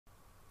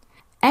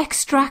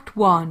Extract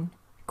 1.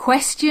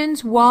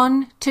 Questions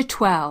 1 to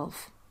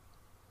 12.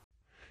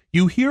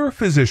 You hear a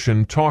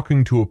physician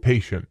talking to a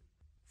patient.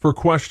 For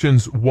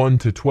questions 1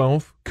 to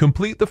 12,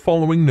 complete the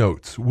following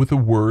notes with a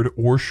word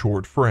or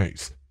short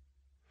phrase.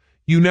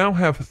 You now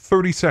have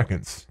 30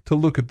 seconds to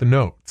look at the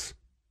notes.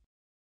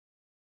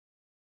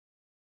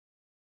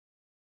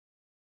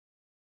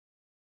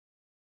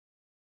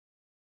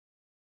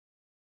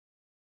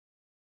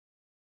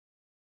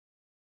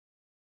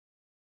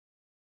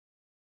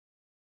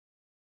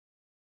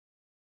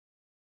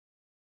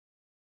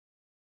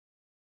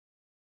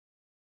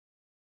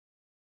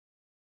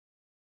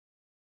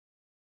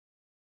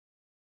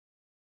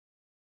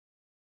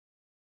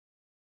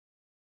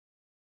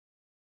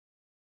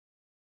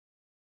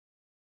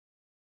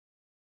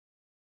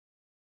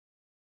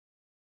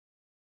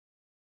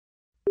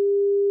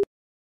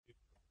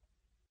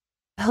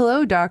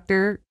 Hello,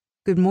 doctor.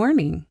 Good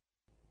morning.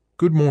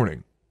 Good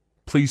morning.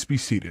 Please be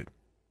seated.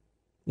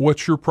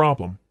 What's your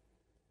problem?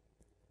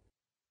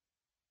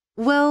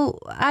 Well,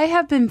 I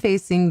have been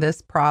facing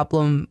this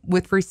problem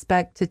with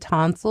respect to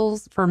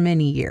tonsils for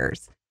many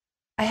years.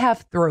 I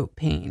have throat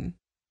pain.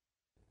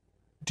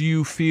 Do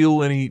you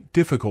feel any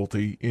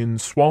difficulty in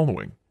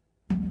swallowing?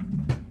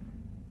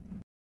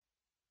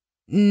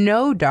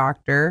 No,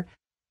 doctor,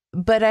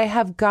 but I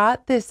have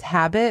got this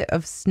habit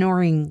of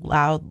snoring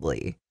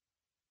loudly.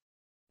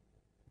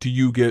 Do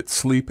you get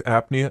sleep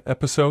apnea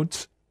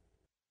episodes?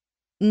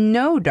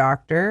 No,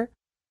 doctor.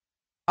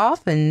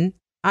 Often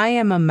I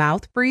am a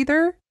mouth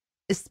breather,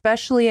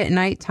 especially at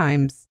night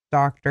times,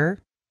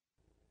 doctor.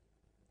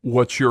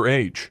 What's your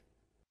age?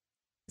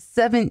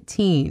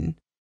 17.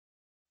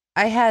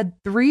 I had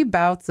 3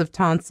 bouts of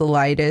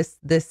tonsillitis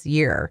this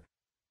year.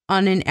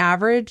 On an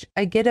average,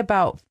 I get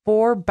about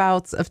 4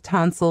 bouts of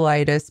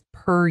tonsillitis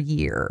per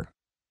year.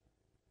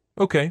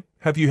 Okay.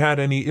 Have you had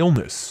any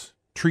illness,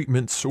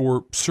 treatments,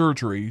 or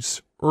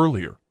surgeries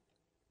earlier?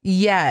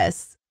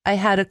 Yes, I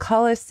had a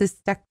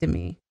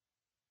cholecystectomy.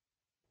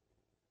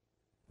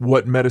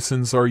 What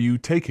medicines are you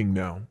taking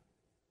now?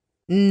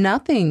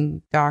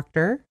 Nothing,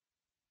 doctor.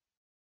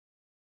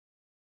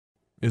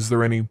 Is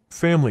there any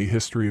family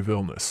history of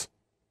illness?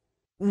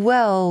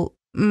 Well,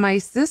 my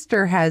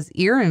sister has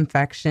ear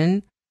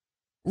infection.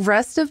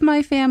 Rest of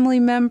my family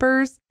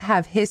members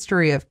have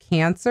history of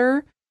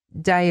cancer,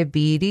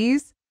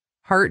 diabetes,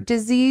 heart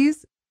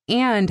disease,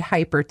 and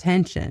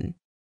hypertension.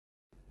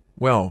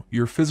 Well,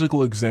 your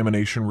physical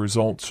examination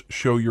results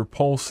show your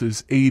pulse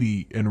is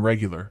 80 and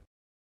regular.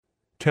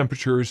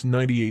 Temperature is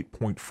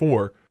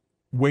 98.4.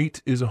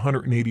 Weight is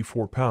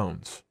 184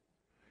 pounds.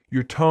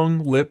 Your tongue,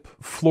 lip,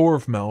 floor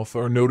of mouth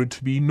are noted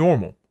to be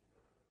normal.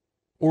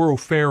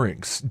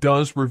 Oropharynx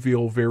does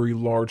reveal very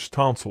large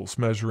tonsils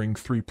measuring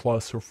 3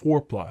 plus or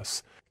 4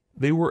 plus.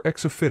 They were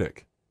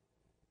exophytic.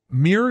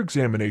 Mere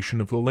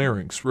examination of the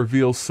larynx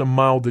reveals some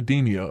mild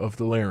edema of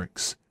the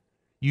larynx.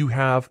 You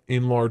have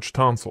enlarged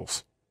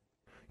tonsils.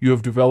 You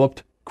have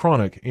developed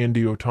chronic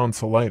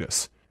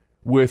angiotonsillitis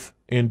with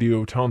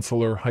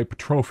angiotonsillar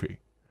hypertrophy,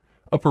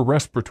 upper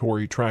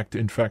respiratory tract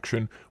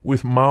infection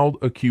with mild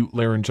acute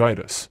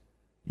laryngitis.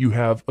 You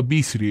have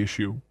obesity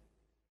issue.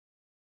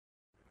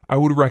 I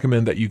would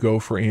recommend that you go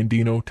for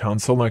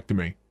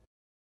andinotonsillectomy.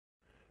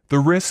 The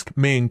risk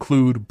may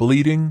include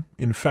bleeding,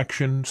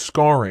 infection,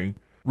 scarring,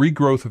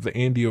 regrowth of the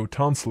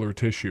angiotonsillar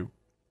tissue.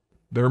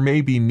 There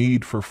may be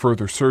need for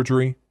further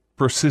surgery,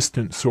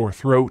 persistent sore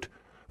throat,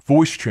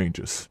 voice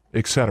changes,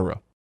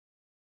 etc.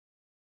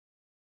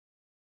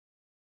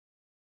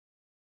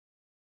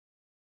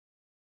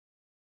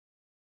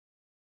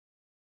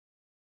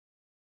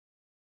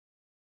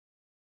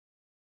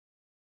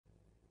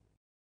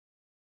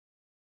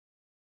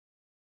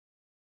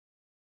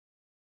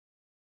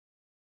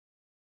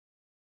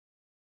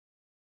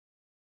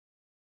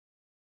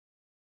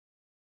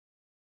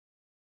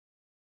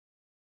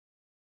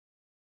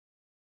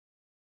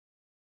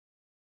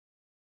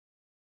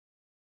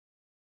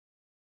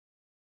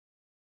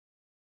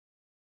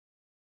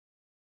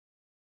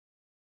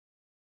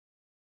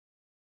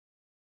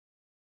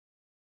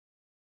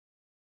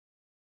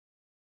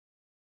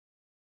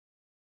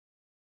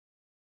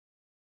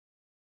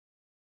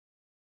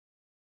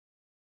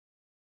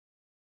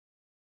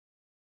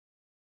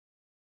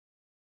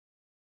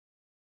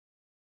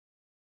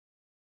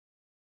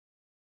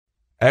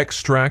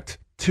 Extract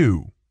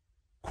 2.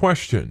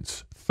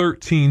 Questions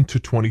 13 to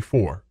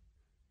 24.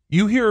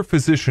 You hear a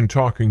physician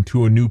talking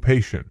to a new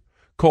patient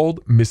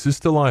called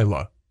Mrs.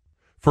 Delilah.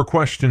 For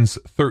questions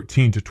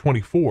 13 to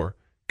 24,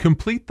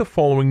 complete the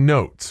following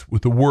notes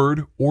with a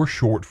word or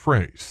short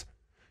phrase.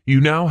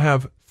 You now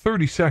have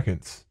 30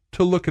 seconds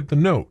to look at the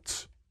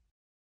notes.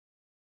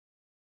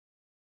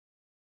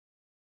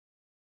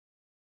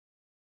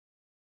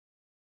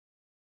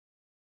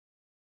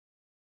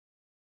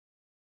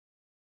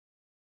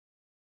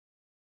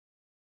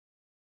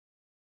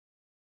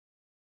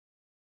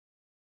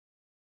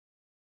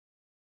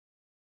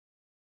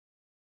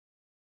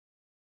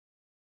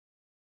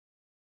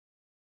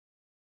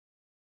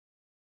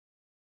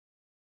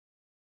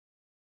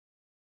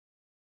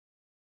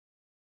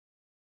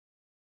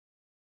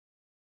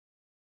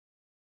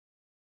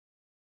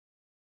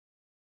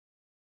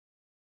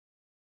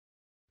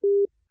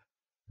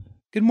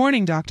 Good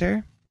morning,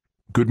 doctor.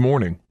 Good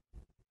morning.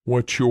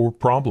 What's your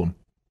problem?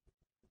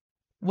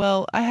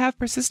 Well, I have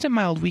persistent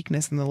mild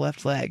weakness in the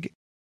left leg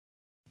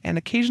and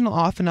occasional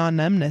off and on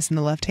numbness in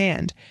the left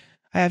hand.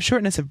 I have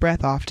shortness of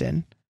breath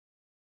often.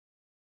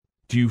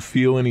 Do you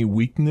feel any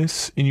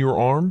weakness in your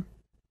arm?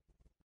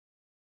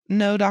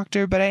 No,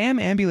 doctor, but I am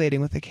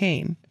ambulating with a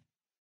cane.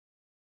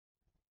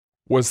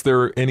 Was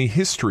there any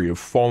history of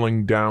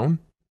falling down?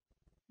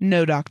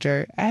 No,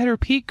 doctor. I had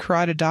repeat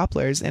carotid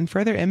Dopplers and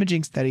further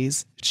imaging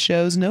studies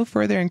shows no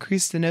further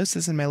increased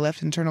stenosis in my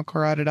left internal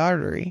carotid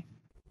artery.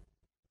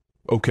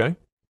 Okay.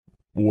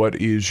 What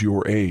is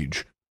your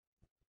age?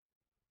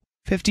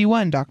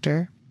 51,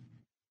 doctor.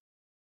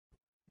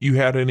 You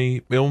had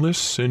any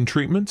illness and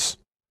treatments?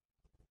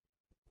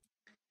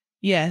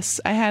 Yes,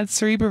 I had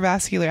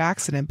cerebrovascular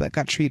accident but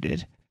got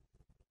treated.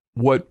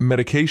 What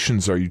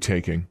medications are you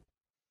taking?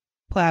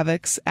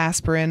 Plavix,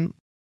 aspirin,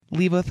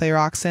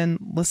 levothyroxine,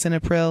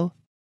 lisinopril,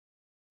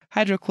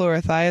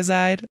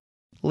 hydrochlorothiazide,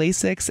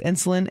 Lasix,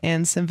 insulin,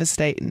 and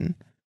simvastatin.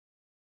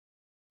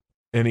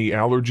 Any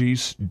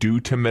allergies due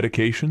to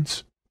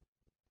medications?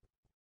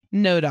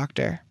 No,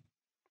 doctor.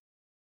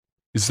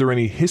 Is there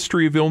any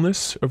history of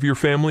illness of your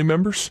family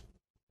members?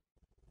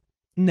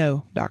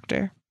 No,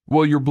 doctor.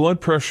 Well, your blood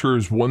pressure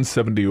is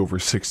 170 over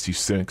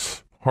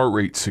 66, heart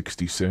rate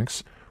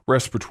 66,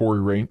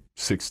 respiratory rate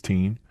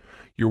 16,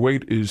 your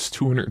weight is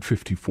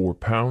 254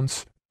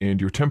 pounds, and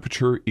your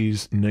temperature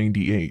is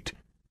 98.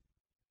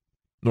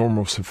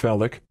 Normal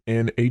cephalic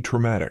and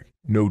atraumatic,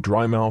 no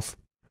dry mouth,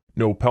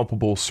 no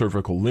palpable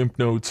cervical lymph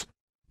nodes.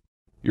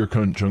 Your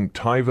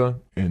conjunctiva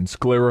and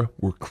sclera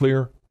were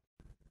clear.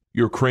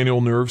 Your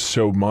cranial nerves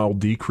showed mild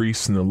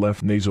decrease in the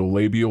left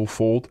nasolabial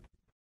fold.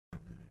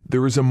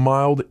 There is a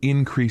mild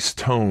increased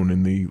tone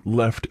in the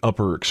left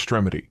upper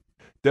extremity.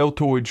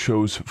 Deltoid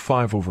shows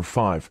 5 over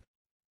 5.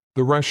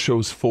 The rest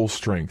shows full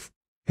strength.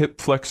 Hip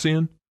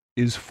flexion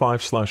is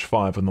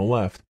 5/5 on the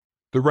left.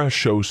 The rest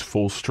shows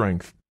full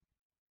strength.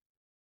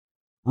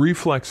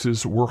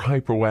 Reflexes were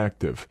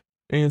hypoactive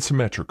and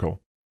symmetrical.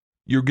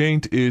 Your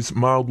gait is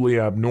mildly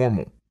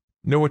abnormal.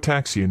 No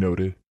ataxia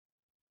noted.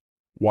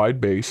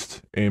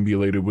 Wide-based,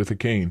 ambulated with a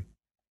cane.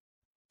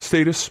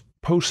 Status: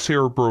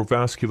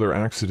 post-cerebrovascular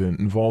accident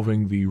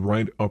involving the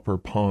right upper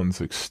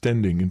pons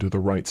extending into the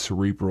right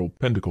cerebral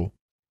pedicle,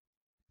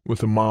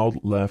 with a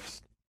mild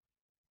left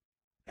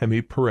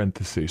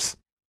hemiparenthesis.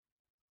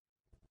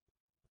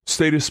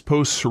 Status: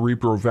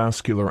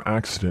 post-cerebrovascular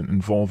accident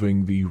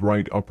involving the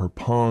right upper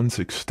pons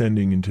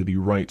extending into the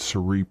right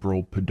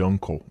cerebral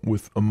peduncle,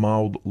 with a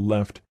mild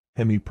left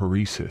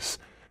hemiparesis,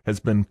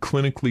 has been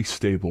clinically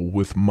stable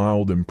with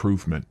mild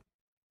improvement.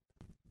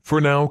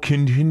 For now,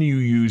 continue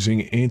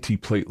using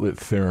antiplatelet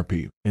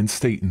therapy and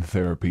statin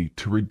therapy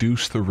to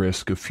reduce the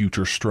risk of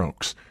future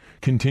strokes.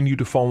 Continue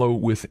to follow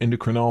with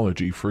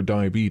endocrinology for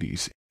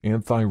diabetes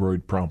and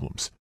thyroid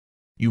problems.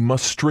 You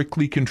must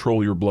strictly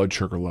control your blood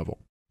sugar level,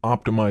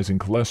 optimizing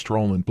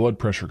cholesterol and blood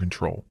pressure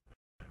control,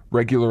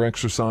 regular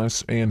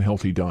exercise, and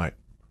healthy diet.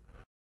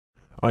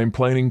 I am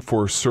planning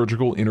for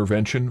surgical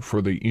intervention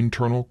for the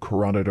internal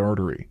carotid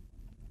artery.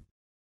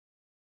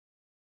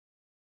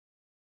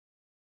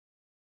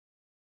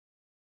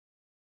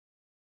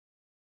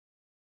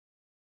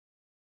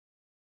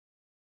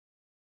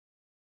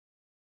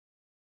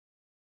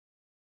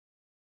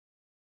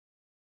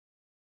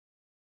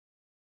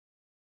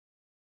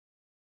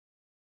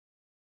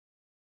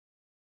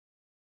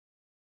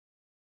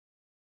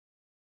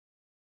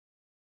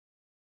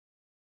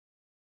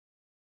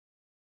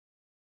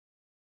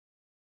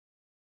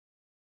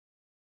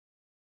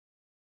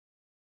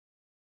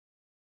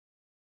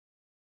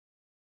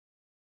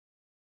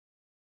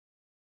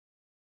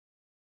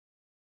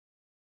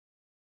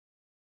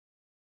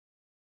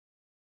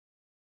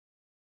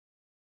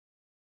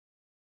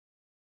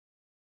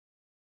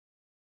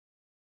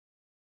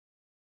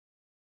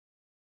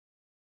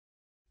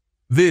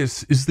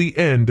 This is the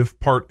end of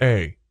Part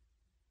A.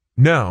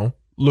 Now,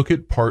 look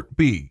at Part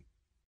B.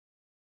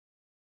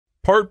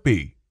 Part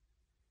B.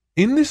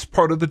 In this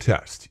part of the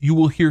test, you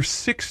will hear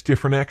 6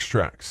 different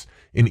extracts.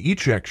 In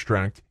each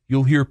extract,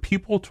 you'll hear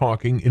people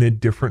talking in a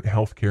different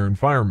healthcare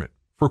environment.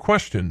 For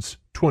questions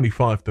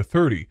 25 to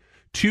 30,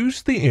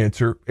 choose the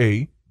answer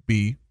A,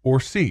 B, or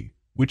C,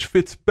 which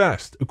fits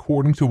best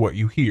according to what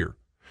you hear.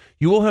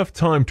 You will have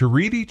time to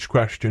read each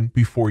question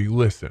before you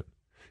listen.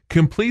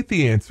 Complete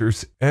the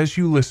answers as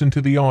you listen to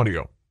the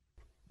audio.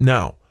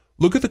 Now,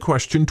 look at the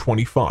question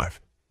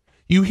 25.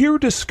 You hear a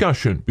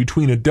discussion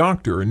between a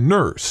doctor and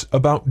nurse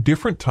about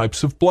different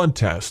types of blood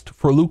tests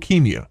for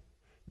leukemia.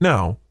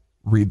 Now,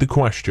 read the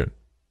question.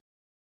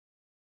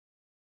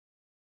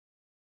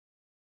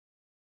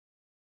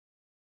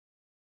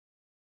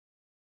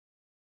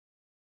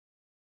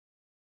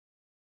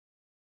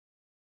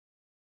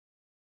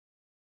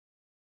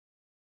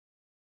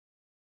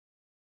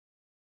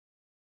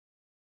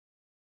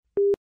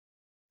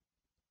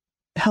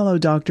 Hello,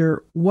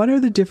 doctor. What are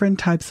the different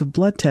types of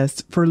blood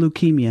tests for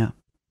leukemia?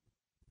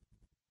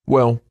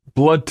 Well,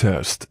 blood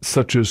tests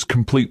such as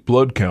complete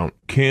blood count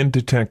can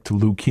detect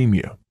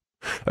leukemia.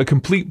 A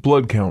complete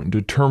blood count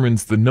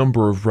determines the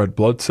number of red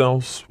blood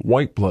cells,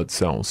 white blood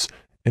cells,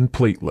 and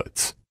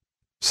platelets.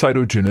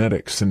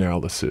 Cytogenetics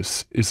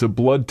analysis is a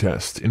blood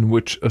test in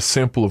which a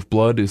sample of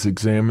blood is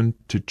examined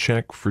to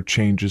check for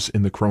changes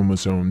in the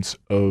chromosomes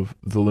of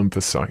the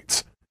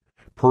lymphocytes.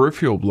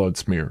 Peripheral blood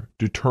smear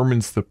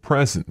determines the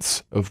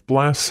presence of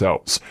blast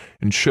cells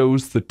and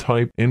shows the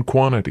type and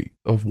quantity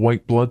of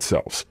white blood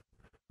cells.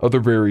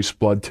 Other various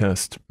blood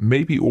tests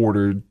may be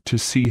ordered to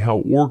see how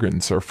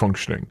organs are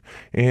functioning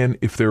and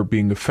if they're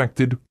being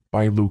affected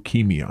by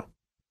leukemia.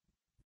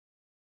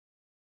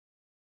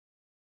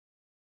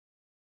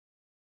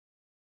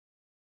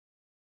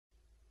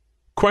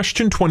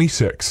 Question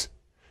 26.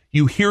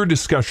 You hear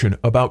discussion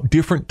about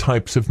different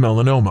types of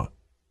melanoma.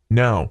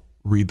 Now,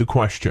 read the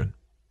question.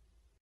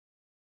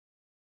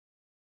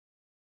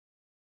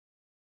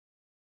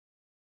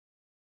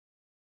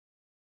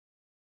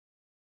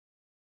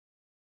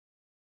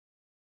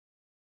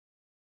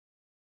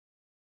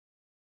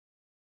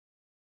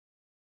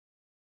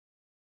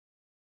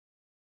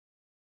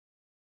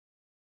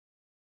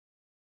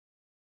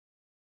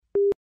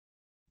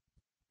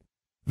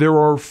 There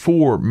are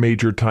 4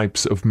 major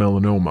types of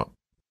melanoma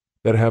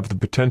that have the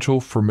potential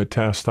for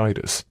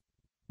metastasis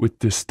with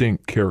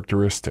distinct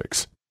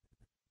characteristics.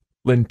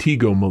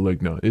 Lentigo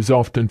maligna is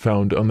often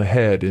found on the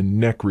head and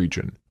neck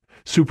region.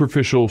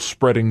 Superficial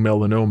spreading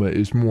melanoma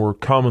is more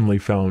commonly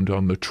found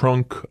on the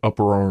trunk,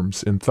 upper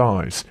arms, and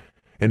thighs,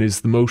 and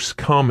is the most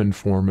common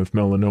form of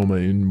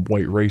melanoma in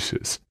white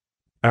races.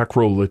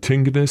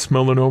 Acrolentiginous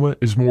melanoma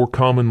is more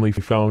commonly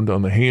found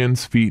on the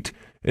hands, feet,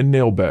 and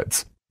nail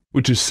beds,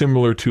 which is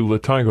similar to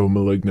lentigo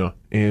maligna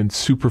and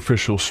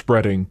superficial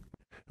spreading,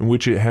 in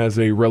which it has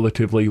a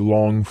relatively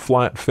long,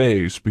 flat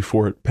phase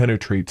before it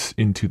penetrates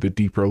into the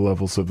deeper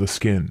levels of the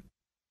skin.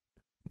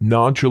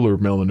 Nodular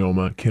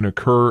melanoma can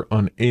occur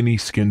on any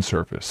skin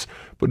surface,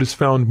 but is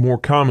found more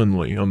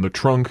commonly on the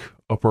trunk,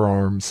 upper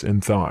arms,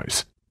 and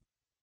thighs.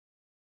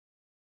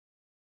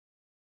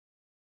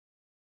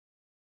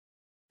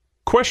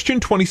 Question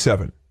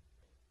 27.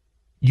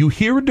 You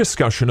hear a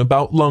discussion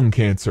about lung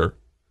cancer.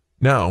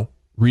 Now,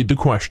 read the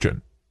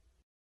question.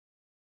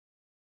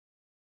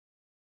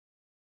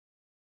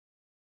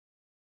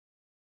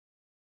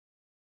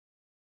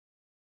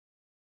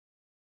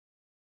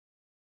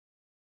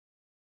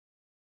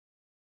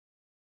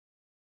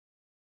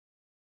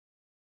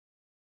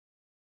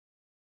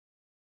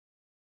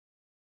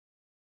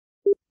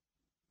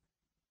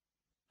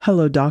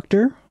 Hello,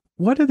 doctor.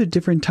 What are the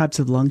different types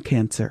of lung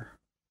cancer?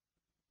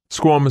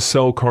 Squamous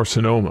cell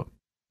carcinoma,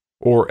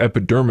 or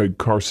epidermal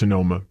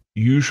carcinoma,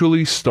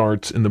 usually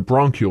starts in the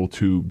bronchial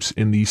tubes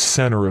in the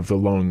center of the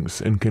lungs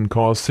and can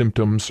cause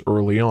symptoms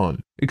early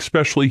on,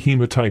 especially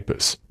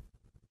hematypus.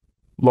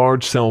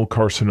 Large cell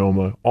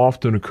carcinoma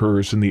often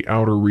occurs in the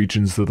outer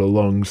regions of the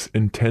lungs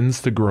and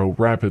tends to grow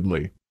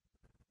rapidly.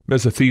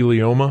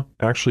 Mesothelioma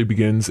actually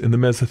begins in the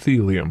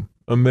mesothelium,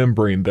 a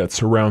membrane that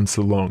surrounds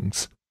the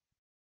lungs.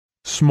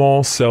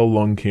 Small cell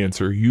lung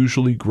cancer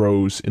usually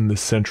grows in the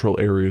central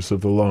areas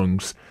of the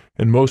lungs,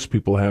 and most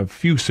people have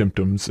few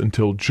symptoms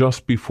until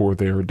just before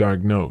they are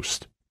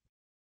diagnosed.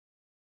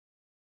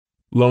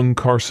 Lung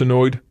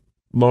carcinoid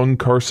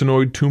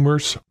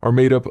tumors are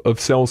made up of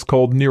cells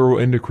called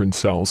neuroendocrine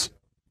cells.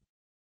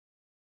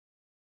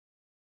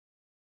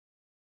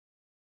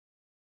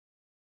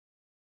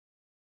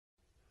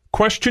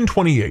 Question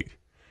 28.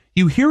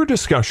 You hear a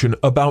discussion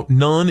about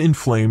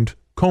non-inflamed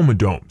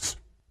comedones.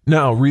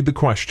 Now read the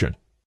question.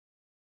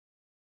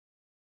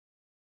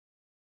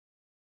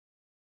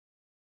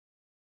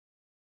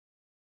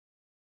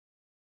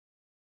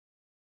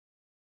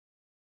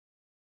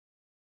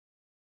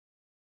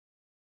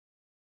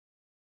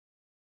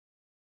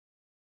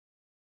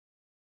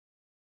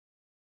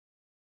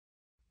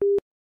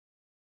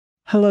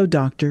 Hello,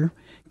 doctor.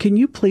 Can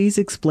you please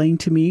explain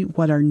to me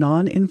what are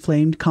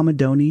non-inflamed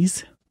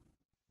comedones?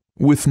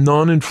 With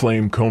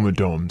non-inflamed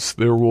comedones,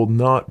 there will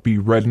not be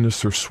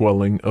redness or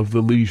swelling of the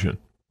lesion.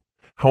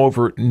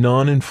 However,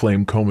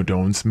 non-inflamed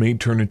comedones may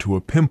turn into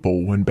a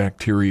pimple when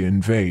bacteria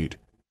invade.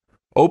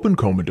 Open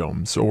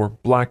comedones, or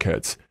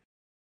blackheads,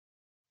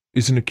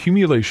 is an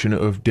accumulation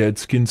of dead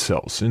skin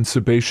cells and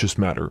sebaceous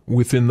matter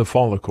within the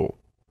follicle.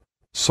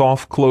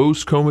 Soft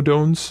closed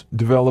comedones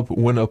develop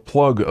when a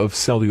plug of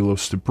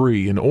cellulose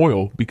debris and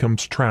oil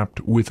becomes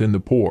trapped within the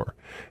pore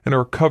and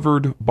are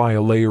covered by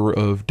a layer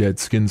of dead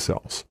skin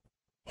cells.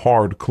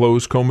 Hard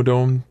closed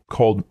comedone,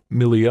 called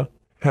milia,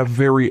 have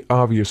very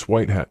obvious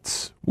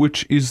whiteheads,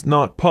 which is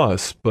not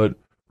pus but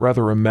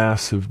rather a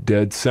mass of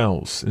dead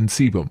cells and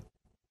sebum.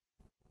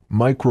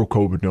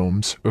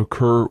 Microcomedones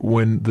occur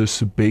when the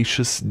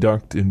sebaceous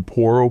duct and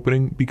pore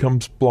opening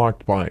becomes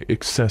blocked by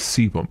excess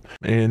sebum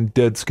and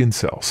dead skin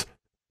cells.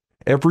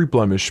 Every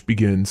blemish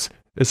begins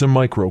as a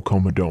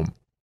microcomedone.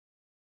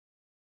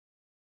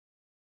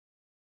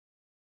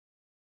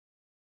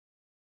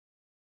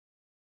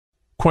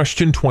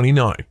 Question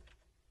 29.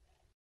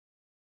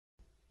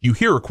 You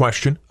hear a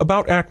question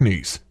about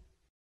acne.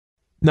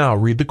 Now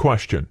read the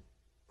question.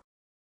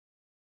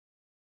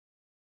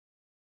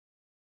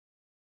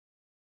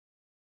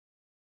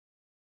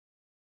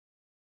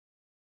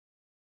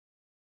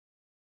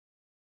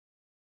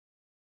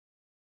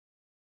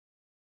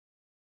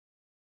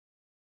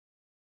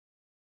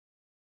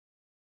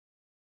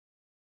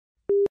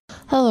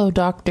 Hello,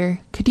 doctor.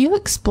 Could you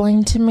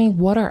explain to me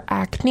what are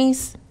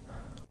acnes?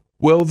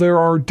 Well, there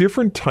are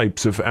different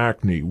types of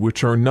acne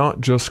which are not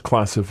just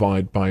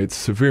classified by its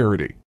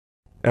severity.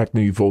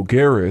 Acne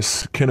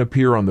vulgaris can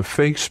appear on the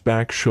face,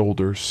 back,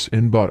 shoulders,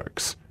 and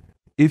buttocks.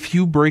 If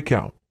you break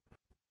out,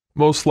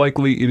 most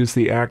likely it is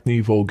the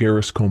acne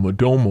vulgaris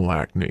comedomal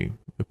acne.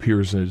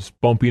 Appears as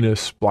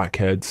bumpiness,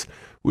 blackheads,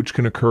 which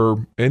can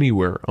occur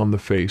anywhere on the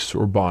face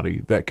or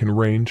body that can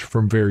range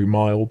from very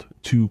mild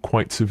to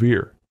quite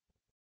severe.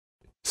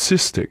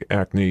 Cystic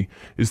acne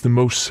is the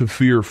most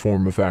severe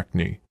form of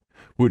acne,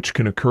 which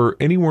can occur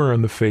anywhere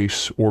on the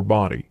face or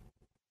body.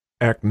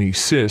 Acne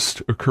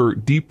cysts occur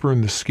deeper in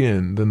the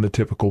skin than the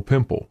typical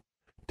pimple,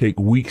 take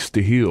weeks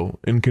to heal,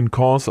 and can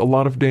cause a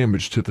lot of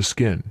damage to the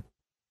skin.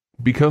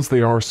 Because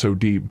they are so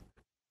deep,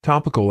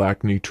 topical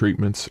acne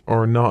treatments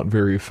are not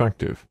very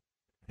effective.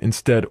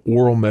 Instead,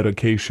 oral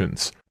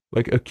medications,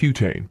 like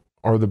Accutane,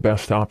 are the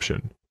best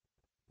option.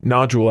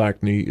 Nodule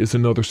acne is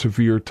another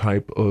severe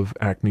type of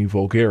acne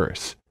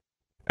vulgaris.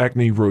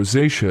 Acne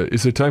rosacea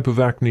is a type of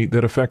acne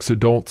that affects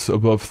adults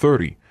above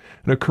 30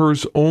 and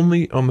occurs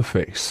only on the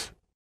face.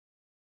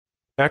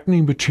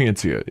 Acne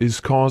machantia is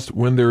caused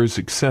when there is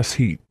excess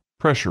heat,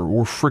 pressure,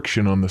 or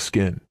friction on the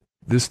skin.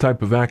 This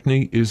type of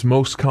acne is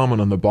most common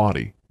on the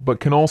body, but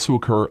can also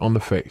occur on the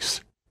face.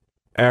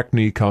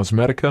 Acne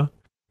cosmetica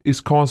is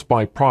caused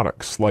by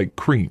products like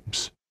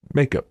creams,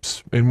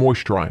 makeups, and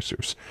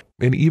moisturizers,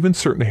 and even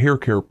certain hair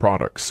care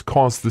products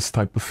cause this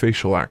type of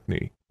facial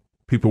acne.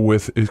 People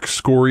with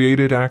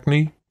excoriated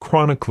acne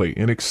chronically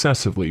and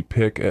excessively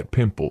pick at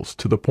pimples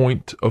to the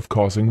point of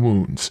causing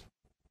wounds.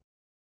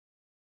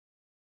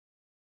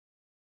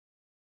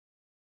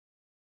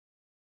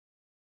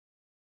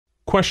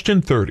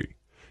 Question 30.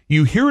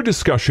 You hear a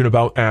discussion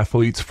about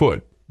athlete's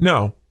foot.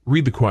 Now,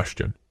 read the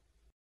question.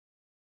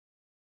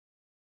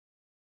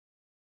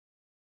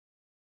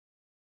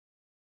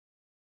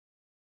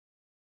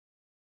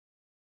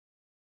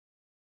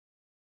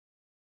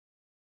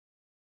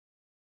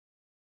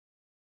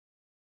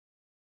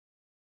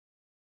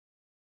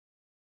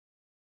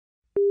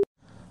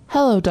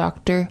 Hello,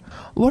 doctor.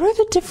 What are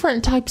the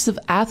different types of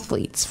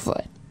athlete's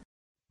foot?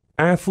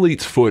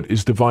 Athlete's foot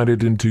is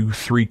divided into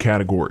three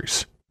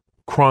categories: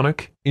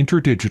 chronic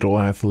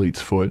interdigital athlete's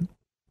foot,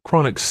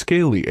 chronic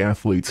scaly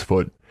athlete's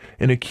foot,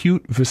 and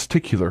acute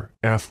vestibular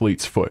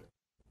athlete's foot.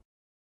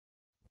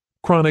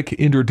 Chronic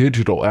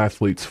interdigital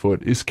athlete's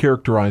foot is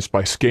characterized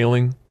by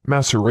scaling,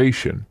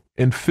 maceration,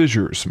 and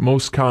fissures,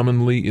 most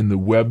commonly in the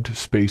webbed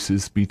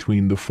spaces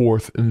between the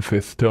fourth and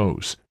fifth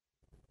toes.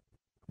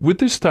 With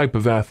this type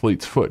of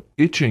athlete's foot,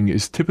 itching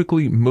is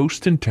typically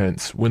most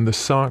intense when the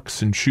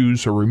socks and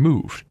shoes are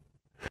removed.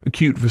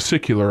 Acute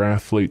vesicular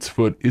athlete's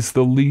foot is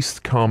the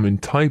least common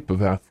type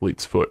of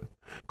athlete's foot,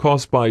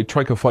 caused by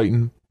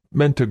trichophyton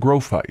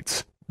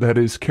mentagrophytes, that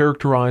is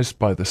characterized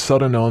by the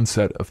sudden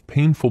onset of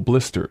painful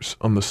blisters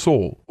on the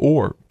sole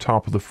or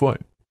top of the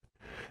foot.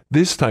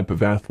 This type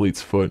of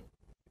athlete's foot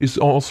is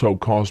also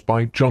caused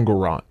by jungle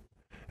rot,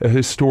 a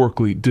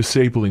historically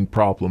disabling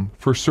problem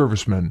for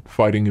servicemen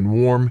fighting in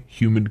warm,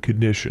 humid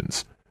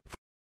conditions.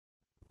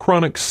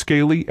 Chronic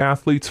scaly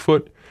athlete's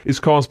foot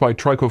is caused by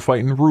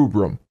Trichophyton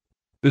rubrum.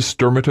 This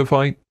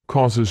dermatophyte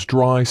causes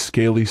dry,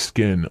 scaly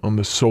skin on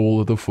the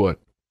sole of the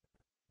foot.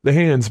 The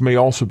hands may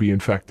also be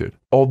infected,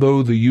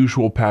 although the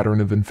usual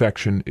pattern of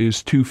infection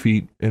is 2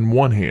 feet and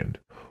 1 hand,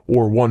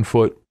 or 1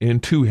 foot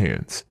and 2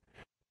 hands,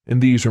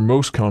 and these are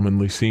most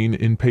commonly seen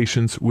in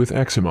patients with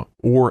eczema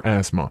or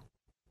asthma.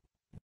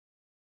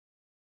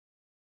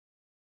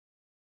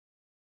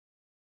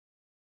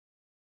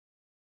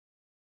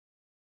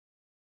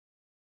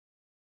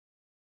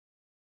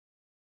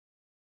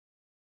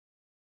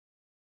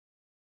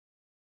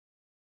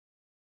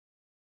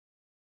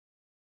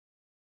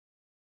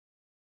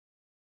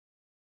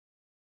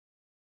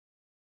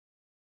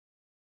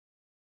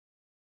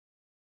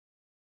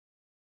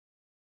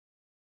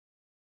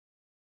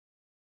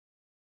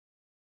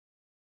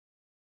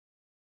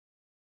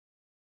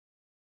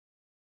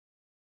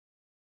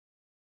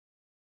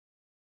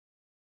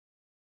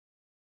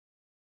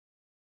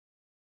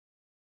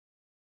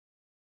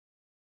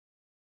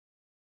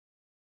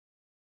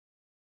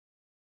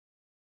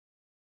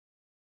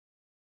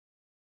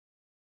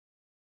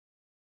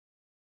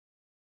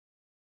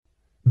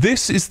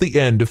 This is the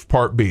end of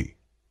Part B.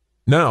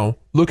 Now,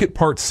 look at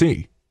Part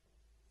C.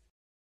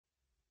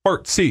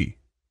 Part C.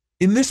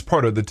 In this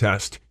part of the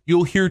test,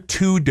 you'll hear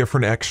 2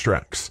 different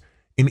extracts.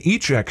 In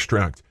each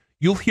extract,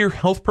 you'll hear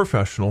health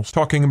professionals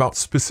talking about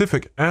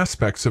specific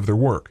aspects of their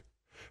work.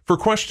 For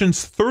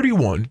questions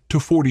 31 to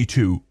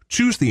 42,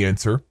 choose the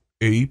answer,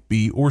 A,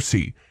 B, or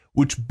C,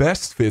 which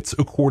best fits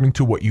according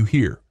to what you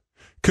hear.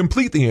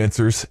 Complete the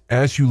answers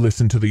as you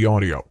listen to the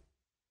audio.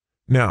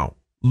 Now,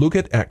 look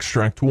at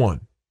Extract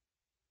 1.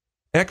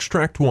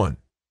 Extract 1,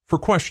 for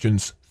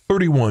questions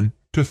 31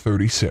 to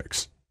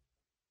 36.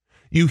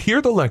 You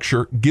hear the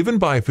lecture given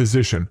by a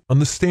physician on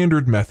the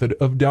standard method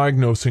of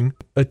diagnosing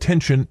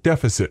attention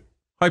deficit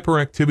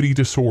hyperactivity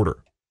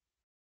disorder.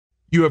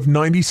 You have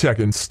 90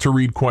 seconds to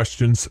read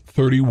questions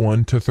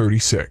 31 to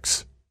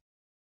 36.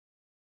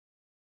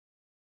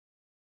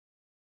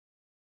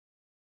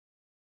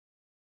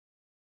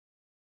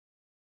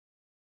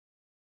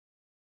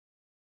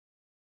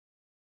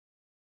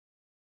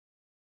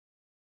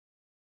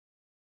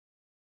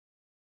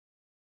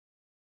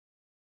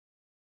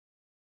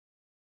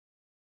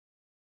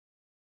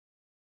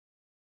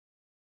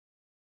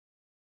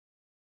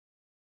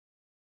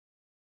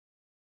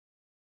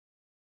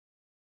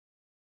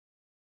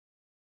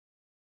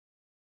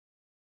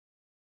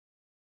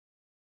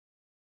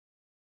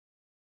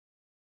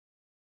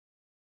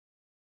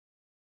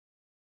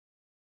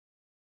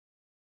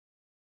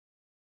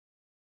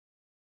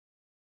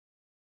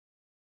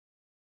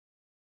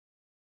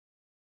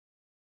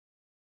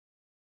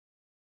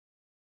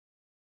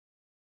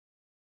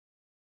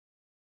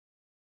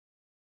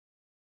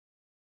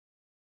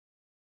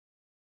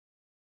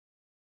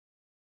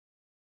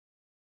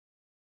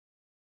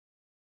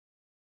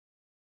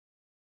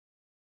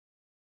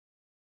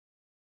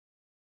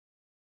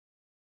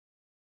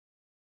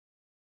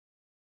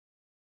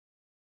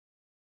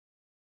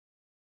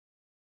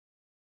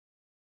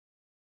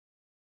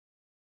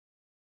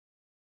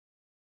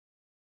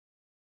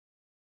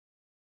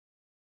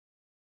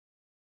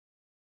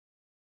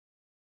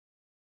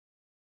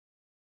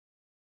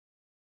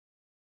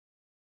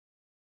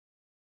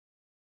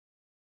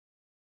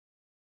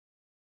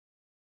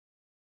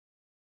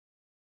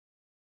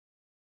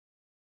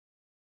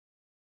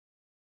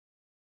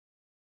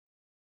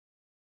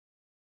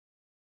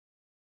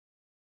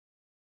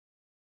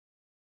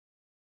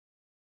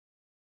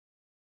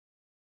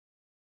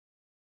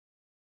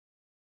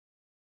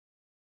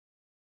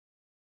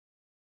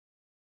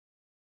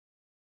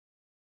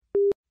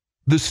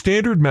 The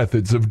standard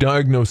methods of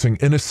diagnosing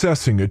and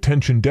assessing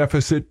attention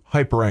deficit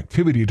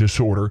hyperactivity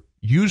disorder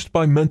used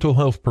by mental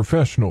health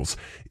professionals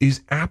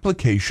is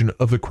application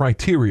of the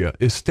criteria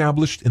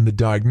established in the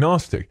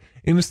Diagnostic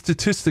and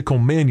Statistical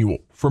Manual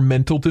for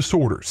Mental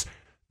Disorders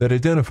that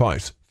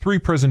identifies 3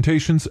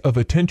 presentations of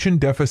attention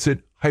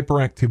deficit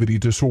hyperactivity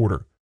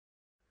disorder: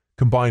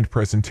 combined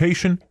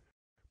presentation,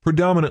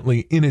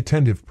 predominantly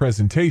inattentive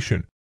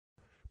presentation,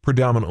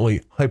 predominantly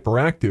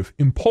hyperactive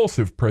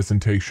impulsive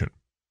presentation.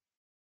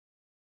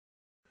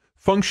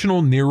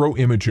 Functional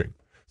neuroimaging,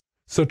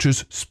 such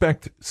as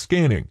SPECT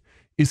scanning,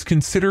 is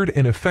considered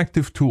an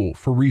effective tool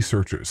for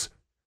researchers.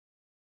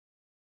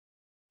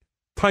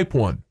 Type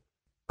 1.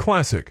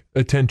 Classic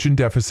attention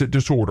deficit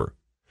disorder.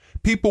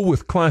 People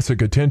with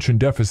classic attention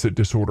deficit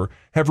disorder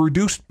have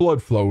reduced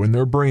blood flow in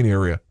their brain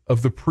area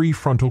of the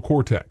prefrontal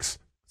cortex,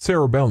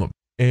 cerebellum,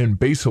 and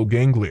basal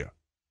ganglia.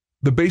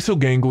 The basal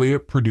ganglia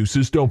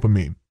produces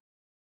dopamine.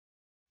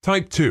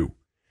 Type 2.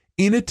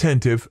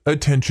 Inattentive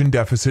attention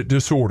deficit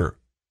disorder.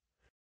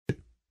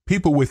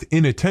 People with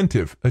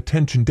inattentive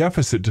attention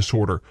deficit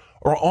disorder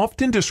are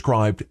often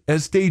described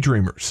as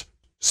daydreamers,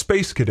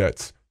 space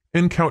cadets,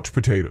 and couch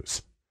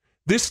potatoes.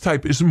 This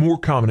type is more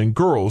common in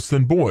girls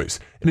than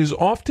boys and is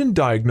often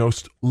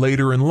diagnosed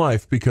later in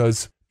life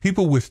because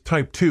people with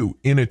type 2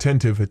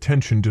 inattentive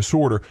attention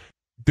disorder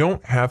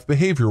don't have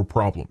behavioral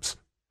problems.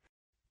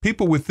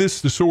 People with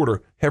this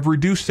disorder have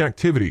reduced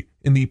activity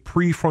in the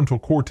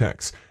prefrontal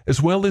cortex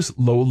as well as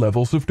low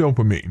levels of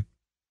dopamine.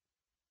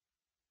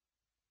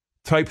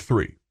 Type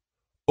 3.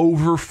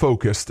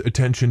 Over-focused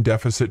attention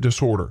deficit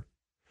disorder.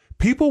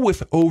 People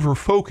with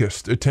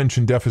over-focused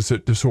attention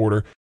deficit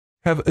disorder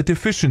have a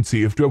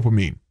deficiency of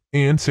dopamine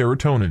and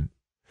serotonin.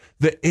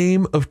 The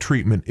aim of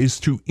treatment is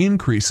to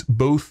increase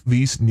both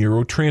these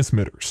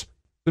neurotransmitters,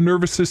 the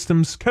nervous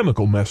system's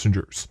chemical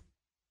messengers.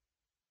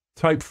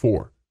 Type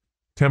 4.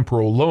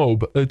 Temporal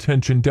lobe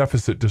attention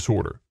deficit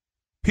disorder.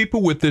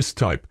 People with this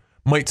type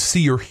might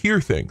see or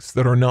hear things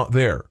that are not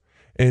there,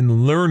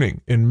 and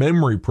learning and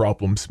memory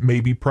problems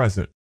may be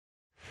present.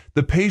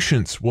 The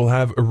patients will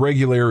have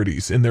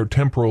irregularities in their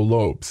temporal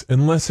lobes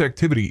and less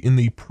activity in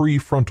the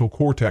prefrontal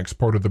cortex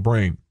part of the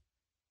brain.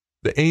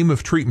 The aim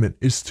of treatment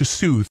is to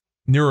soothe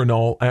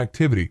neuronal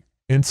activity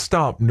and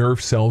stop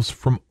nerve cells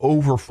from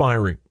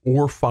overfiring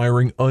or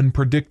firing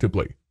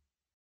unpredictably.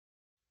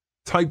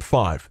 Type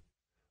 5.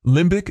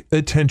 Limbic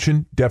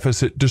attention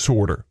deficit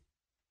disorder.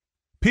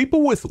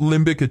 People with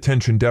limbic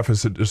attention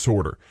deficit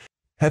disorder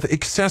have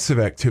excessive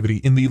activity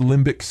in the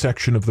limbic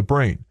section of the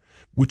brain,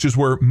 which is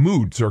where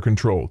moods are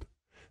controlled.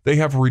 They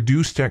have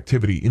reduced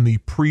activity in the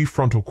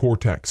prefrontal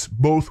cortex,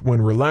 both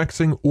when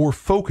relaxing or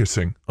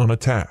focusing on a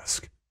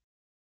task.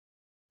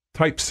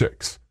 Type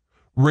 6.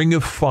 Ring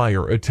of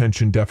fire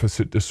attention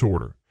deficit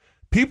disorder.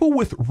 People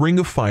with ring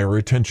of fire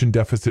attention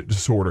deficit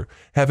disorder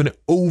have an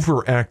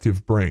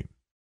overactive brain.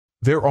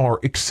 There are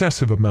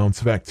excessive amounts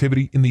of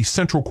activity in the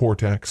central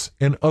cortex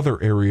and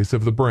other areas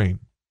of the brain.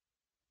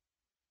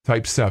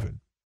 Type 7.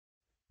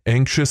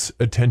 Anxious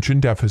attention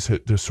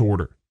deficit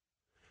disorder.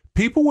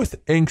 People with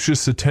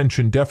anxious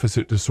attention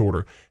deficit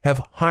disorder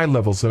have high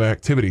levels of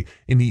activity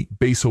in the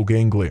basal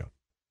ganglia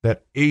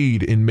that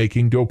aid in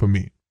making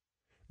dopamine.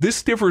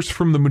 This differs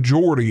from the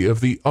majority of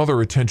the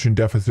other attention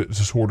deficit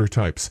disorder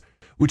types,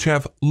 which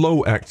have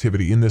low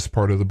activity in this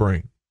part of the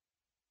brain.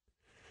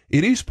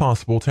 It is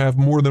possible to have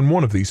more than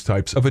one of these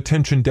types of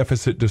attention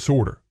deficit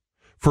disorder.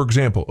 For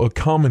example, a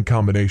common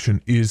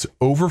combination is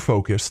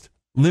overfocused,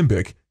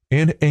 limbic,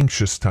 and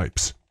anxious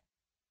types.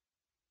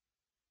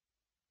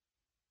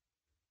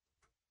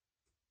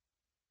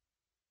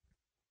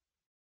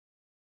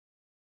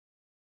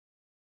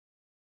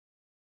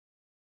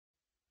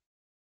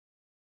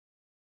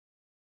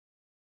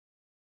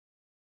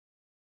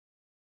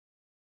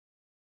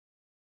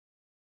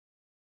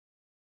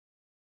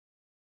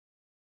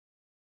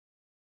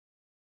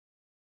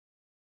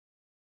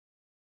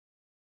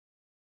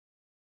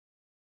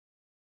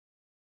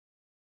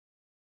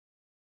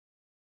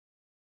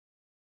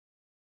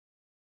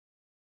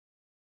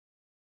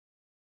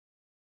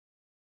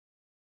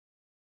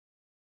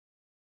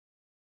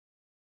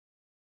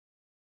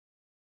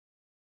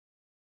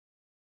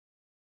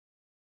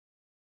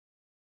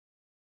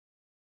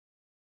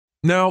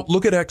 Now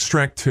look at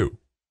extract 2.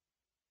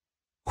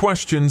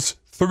 Questions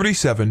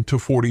 37 to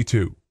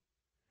 42.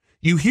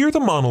 You hear the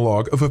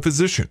monologue of a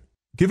physician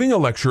giving a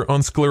lecture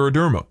on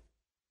scleroderma.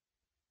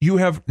 You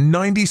have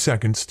 90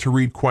 seconds to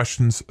read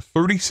questions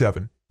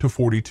 37 to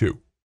 42.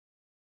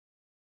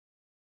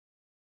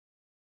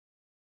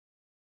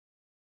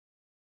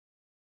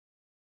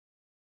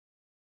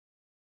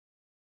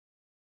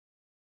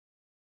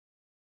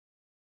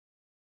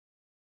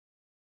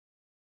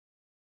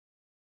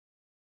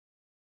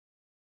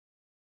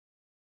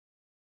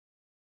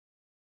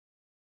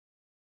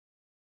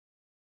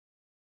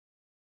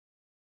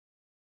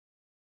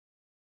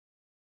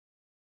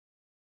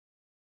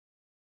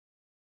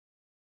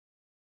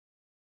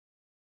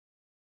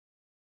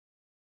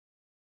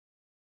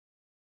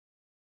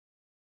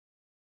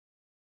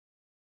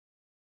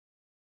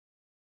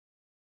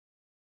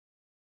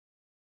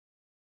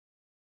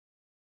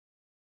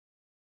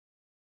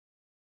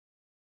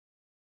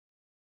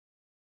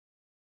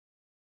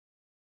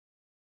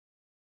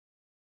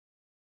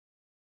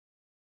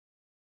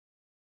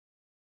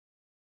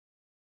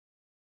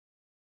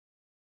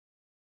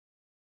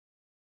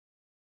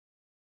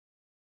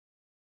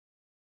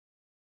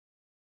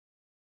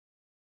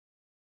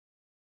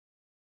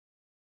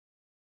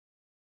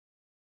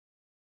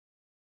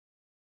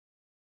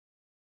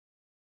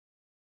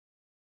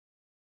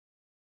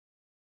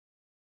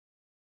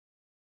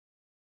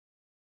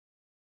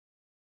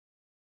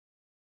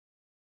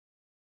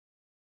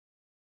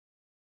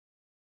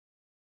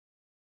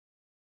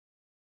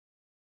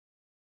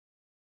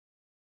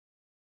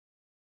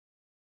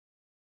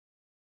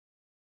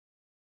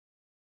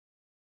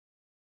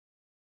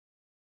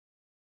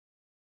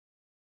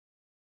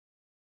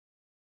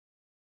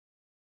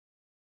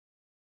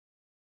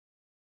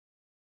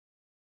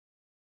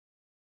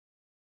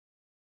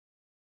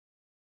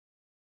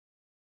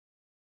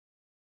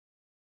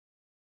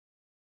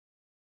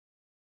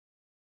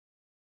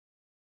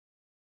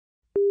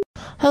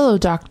 Hello,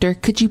 doctor.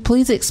 Could you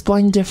please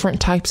explain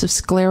different types of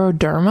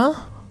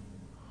scleroderma?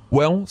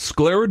 Well,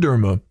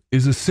 scleroderma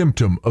is a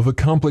symptom of a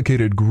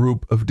complicated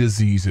group of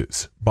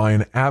diseases by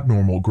an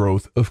abnormal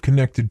growth of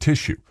connected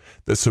tissue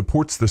that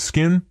supports the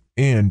skin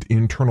and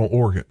internal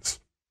organs.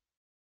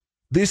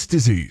 This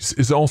disease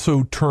is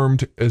also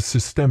termed as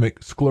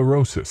systemic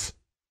sclerosis.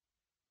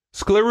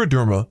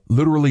 Scleroderma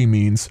literally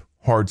means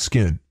hard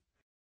skin,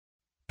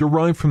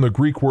 derived from the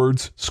Greek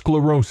words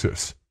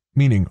sclerosis,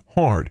 meaning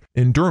hard,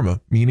 and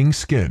derma, meaning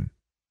skin.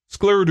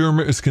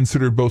 Scleroderma is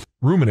considered both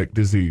rheumatic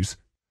disease,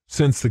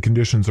 since the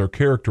conditions are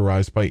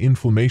characterized by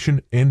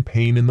inflammation and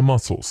pain in the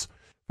muscles,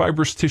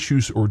 fibrous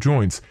tissues or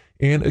joints,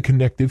 and a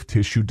connective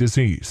tissue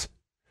disease.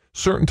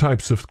 Certain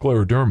types of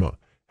scleroderma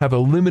have a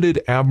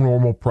limited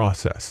abnormal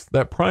process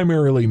that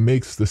primarily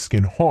makes the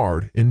skin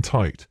hard and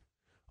tight.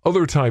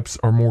 Other types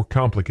are more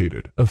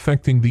complicated,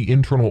 affecting the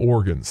internal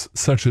organs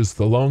such as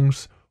the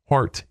lungs,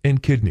 heart,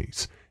 and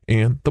kidneys,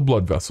 and the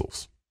blood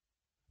vessels.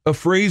 A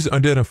phrase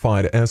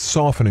identified as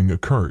softening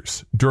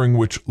occurs, during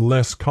which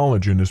less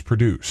collagen is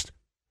produced.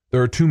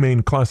 There are two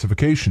main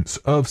classifications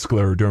of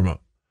scleroderma.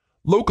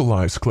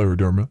 Localized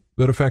scleroderma,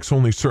 that affects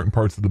only certain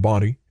parts of the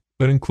body,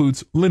 that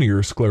includes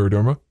linear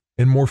scleroderma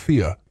and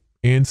morphea,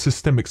 and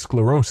systemic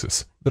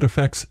sclerosis, that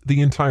affects the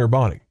entire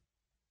body.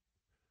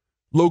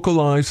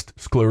 Localized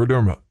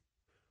scleroderma.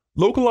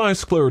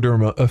 Localized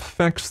scleroderma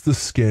affects the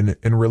skin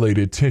and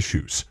related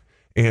tissues,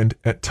 and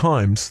at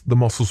times the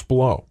muscles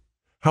below.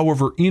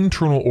 However,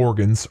 internal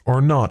organs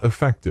are not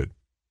affected.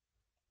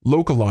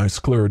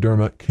 Localized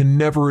scleroderma can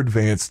never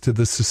advance to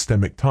the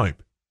systemic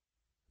type.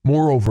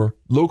 Moreover,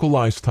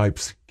 localized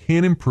types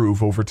can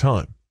improve over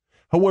time.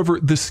 However,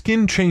 the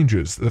skin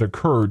changes that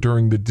occur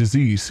during the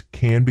disease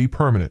can be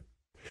permanent.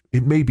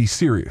 It may be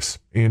serious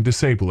and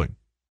disabling.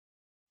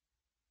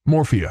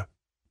 Morphea.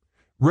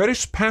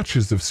 Reddish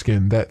patches of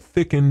skin that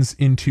thickens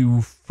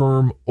into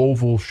firm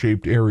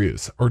oval-shaped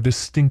areas are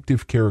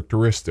distinctive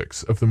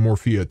characteristics of the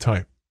morphea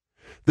type.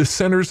 The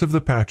centers of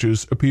the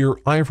patches appear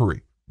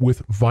ivory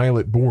with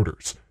violet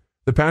borders.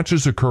 The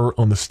patches occur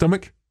on the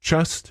stomach,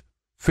 chest,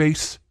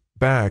 face,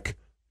 back,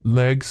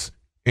 legs,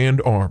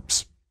 and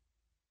arms.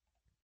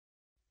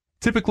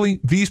 Typically,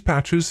 these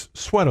patches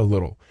sweat a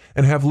little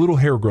and have little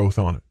hair growth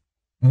on it.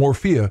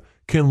 Morphea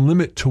can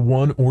limit to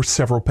one or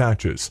several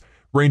patches,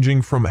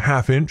 ranging from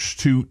 ½ inch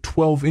to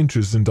 12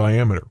 inches in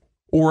diameter,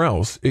 or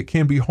else it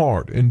can be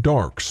hard and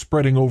dark,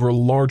 spreading over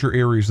larger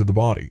areas of the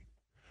body.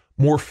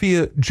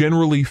 Morphea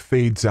generally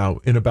fades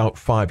out in about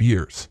 5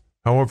 years.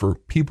 However,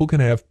 people can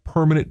have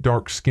permanent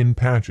dark skin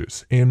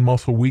patches and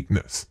muscle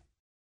weakness.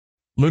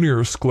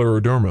 Linear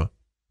scleroderma,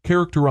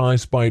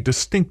 characterized by a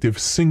distinctive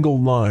single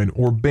line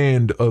or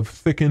band of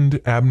thickened,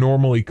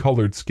 abnormally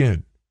colored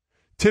skin.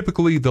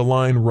 Typically, the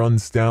line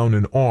runs down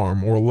an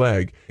arm or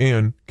leg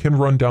and can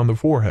run down the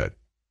forehead.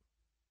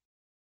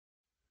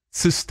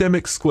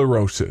 Systemic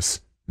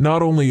sclerosis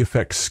not only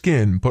affects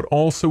skin but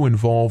also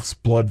involves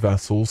blood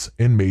vessels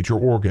and major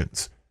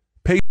organs.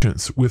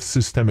 Patients with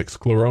systemic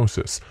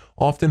sclerosis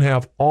often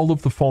have all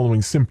of the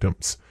following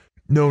symptoms,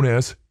 known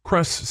as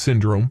CRESS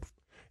syndrome,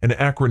 an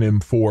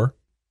acronym for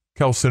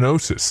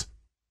calcinosis,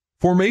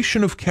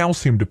 formation of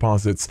calcium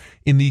deposits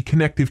in the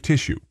connective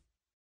tissue.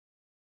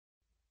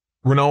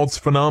 Raynaud's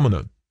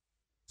phenomenon.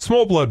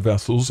 Small blood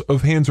vessels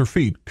of hands or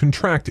feet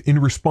contract in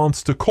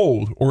response to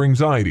cold or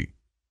anxiety.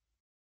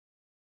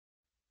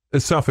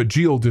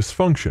 Esophageal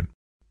dysfunction.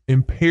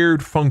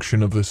 Impaired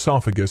function of the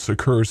esophagus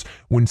occurs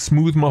when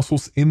smooth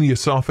muscles in the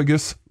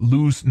esophagus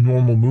lose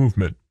normal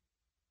movement.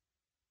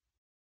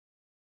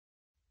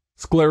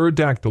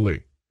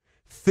 Sclerodactyly.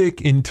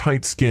 Thick and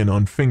tight skin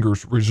on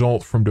fingers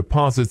result from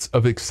deposits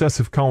of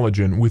excessive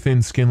collagen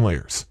within skin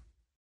layers.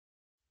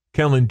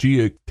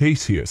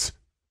 Cholangiotasis.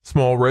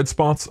 Small red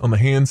spots on the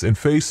hands and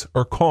face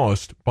are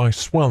caused by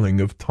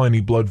swelling of tiny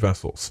blood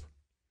vessels.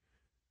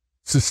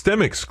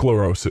 Systemic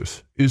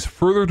sclerosis is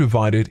further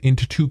divided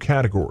into two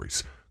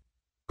categories,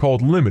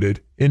 called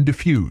limited and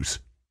diffuse.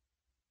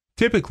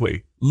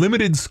 Typically,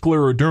 limited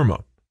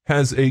scleroderma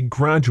has a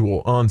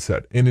gradual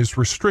onset and is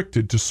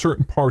restricted to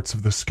certain parts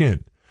of the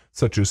skin,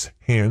 such as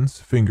hands,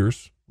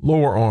 fingers,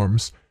 lower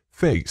arms,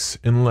 face,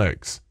 and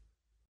legs.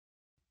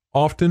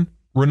 Often,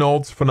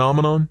 Raynaud's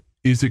phenomenon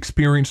is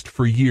experienced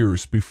for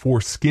years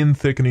before skin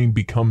thickening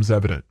becomes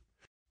evident.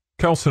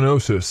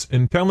 Calcinosis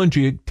and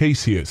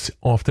cholangiotasis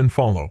often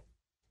follow.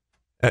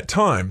 At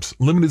times,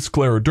 limited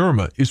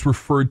scleroderma is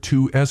referred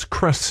to as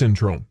CRESS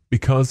syndrome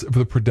because of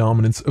the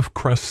predominance of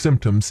CRESS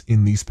symptoms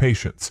in these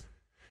patients.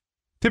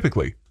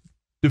 Typically,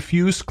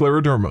 diffuse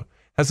scleroderma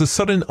has a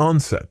sudden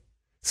onset.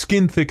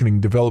 Skin thickening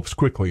develops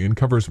quickly and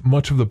covers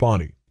much of the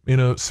body in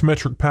a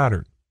symmetric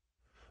pattern.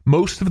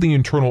 Most of the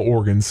internal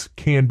organs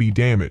can be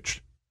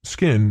damaged.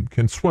 Skin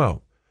can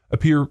swell,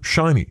 appear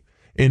shiny,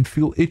 and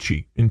feel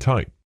itchy and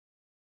tight.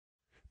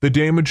 The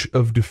damage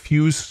of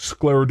diffuse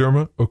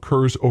scleroderma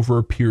occurs over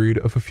a period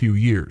of a few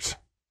years.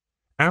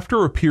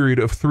 After a period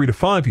of 3 to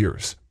 5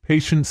 years,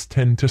 patients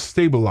tend to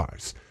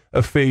stabilize,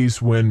 a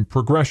phase when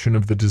progression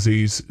of the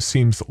disease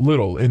seems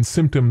little and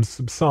symptoms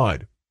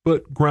subside,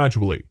 but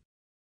gradually.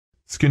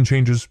 Skin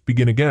changes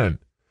begin again.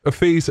 A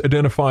phase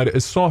identified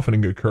as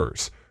softening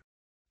occurs,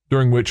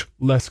 during which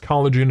less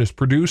collagen is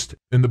produced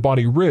and the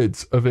body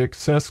rids of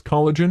excess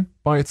collagen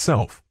by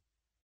itself.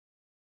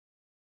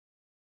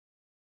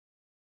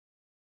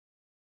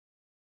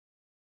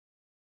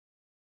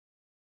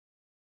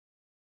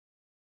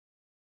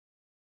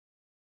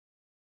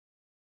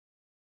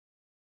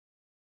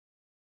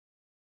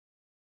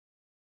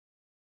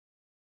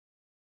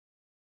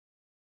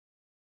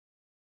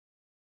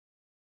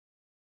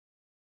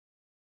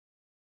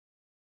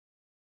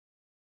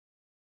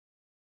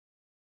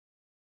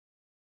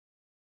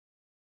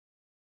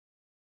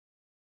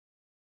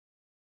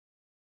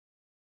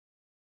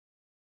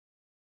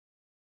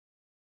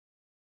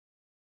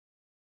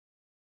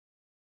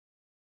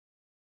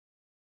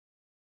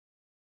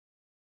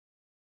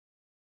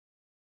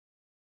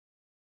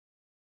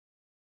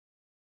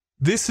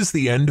 This is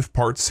the end of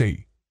Part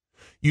C.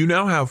 You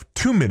now have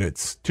 2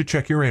 minutes to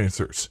check your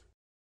answers.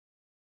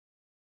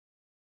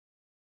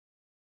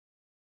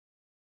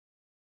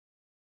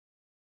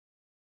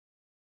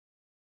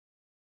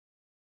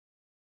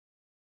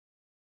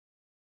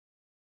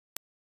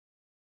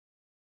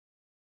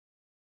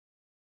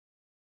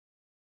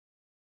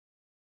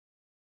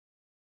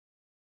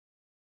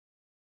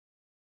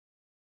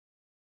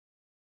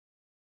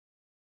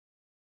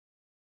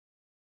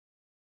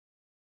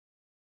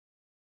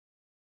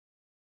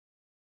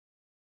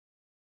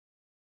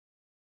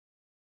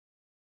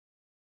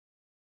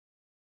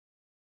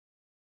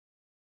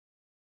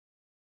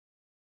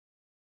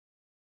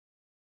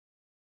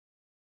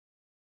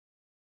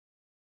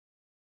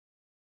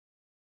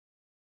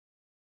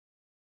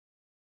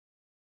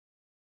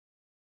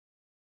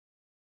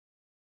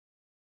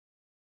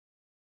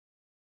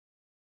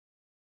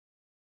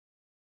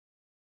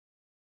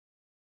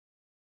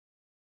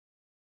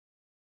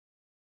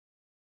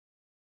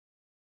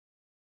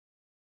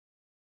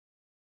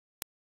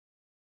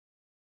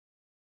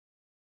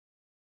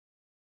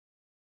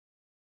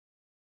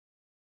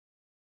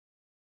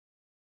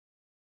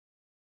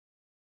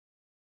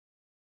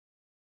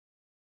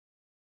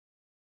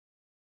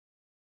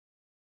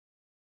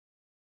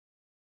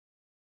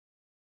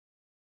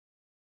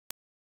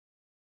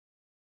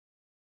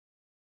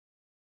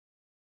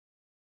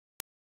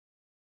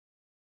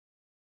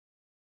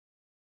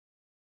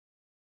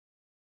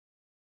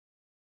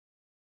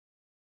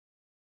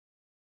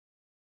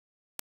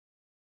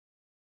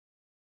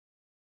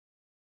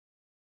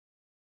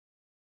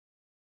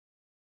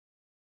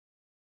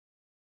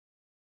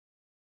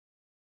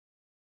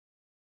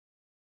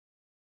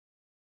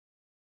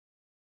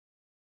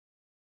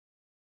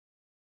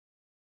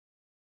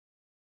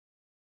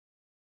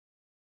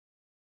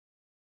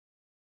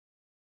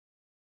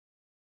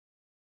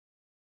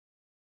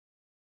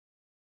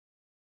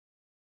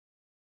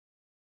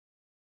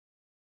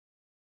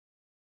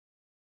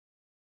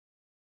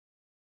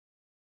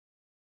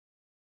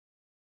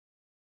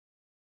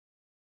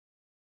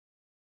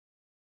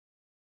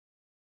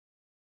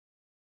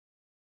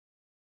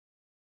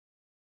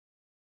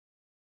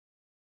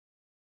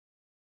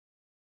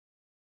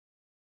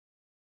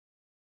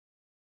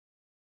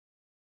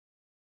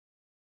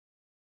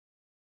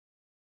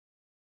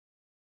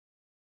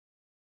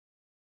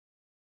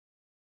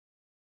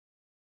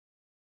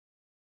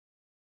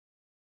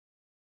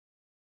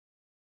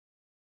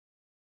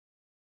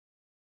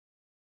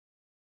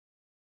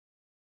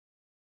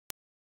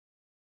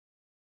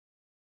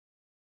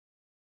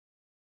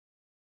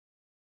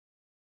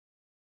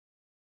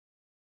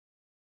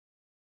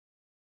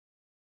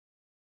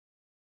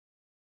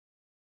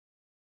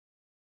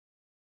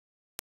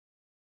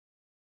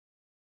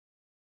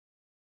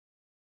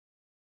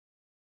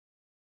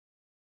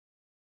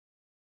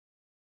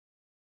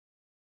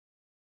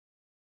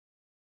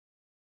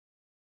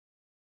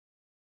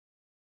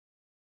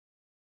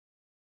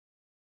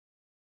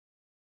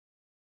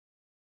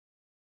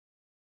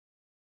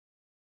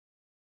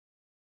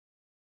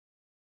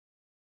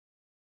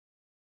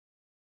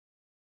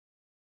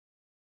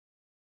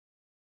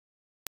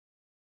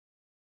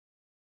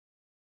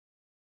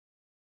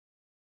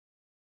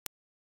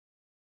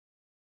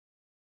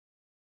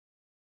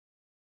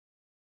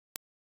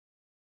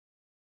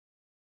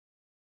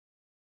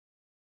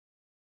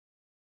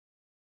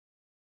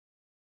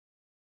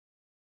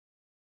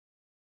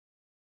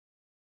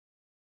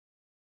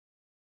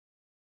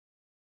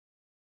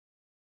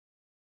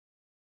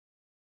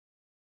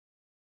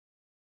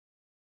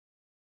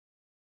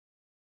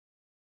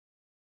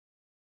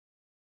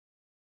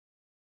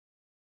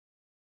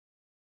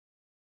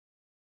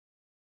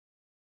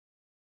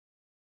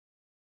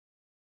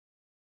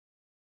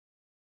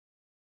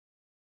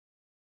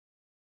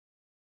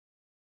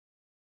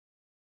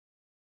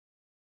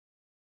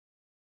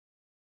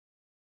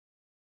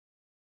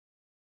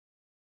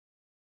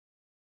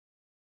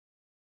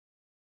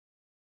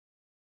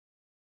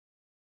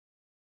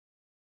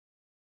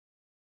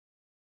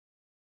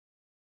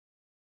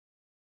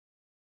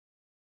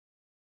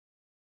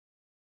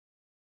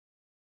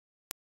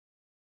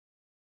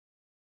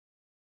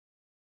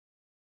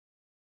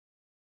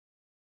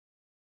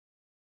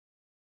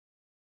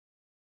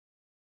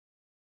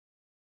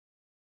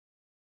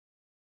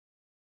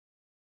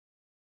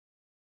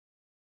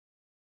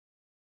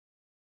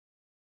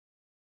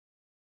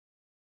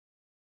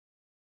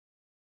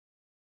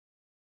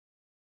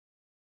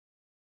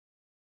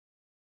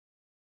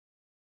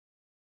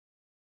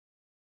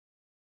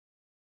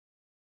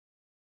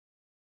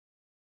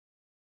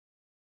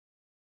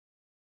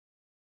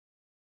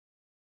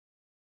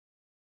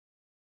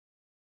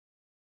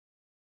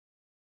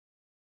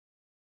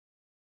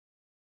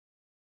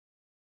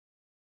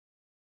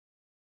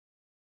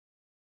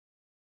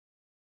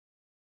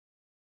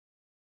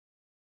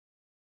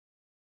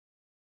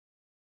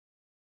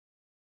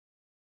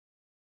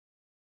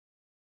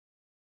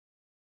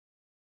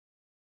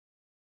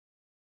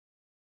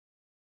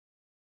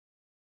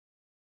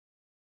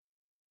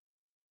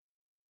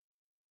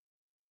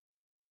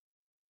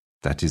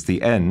 That is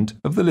the end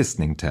of the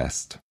listening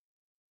test.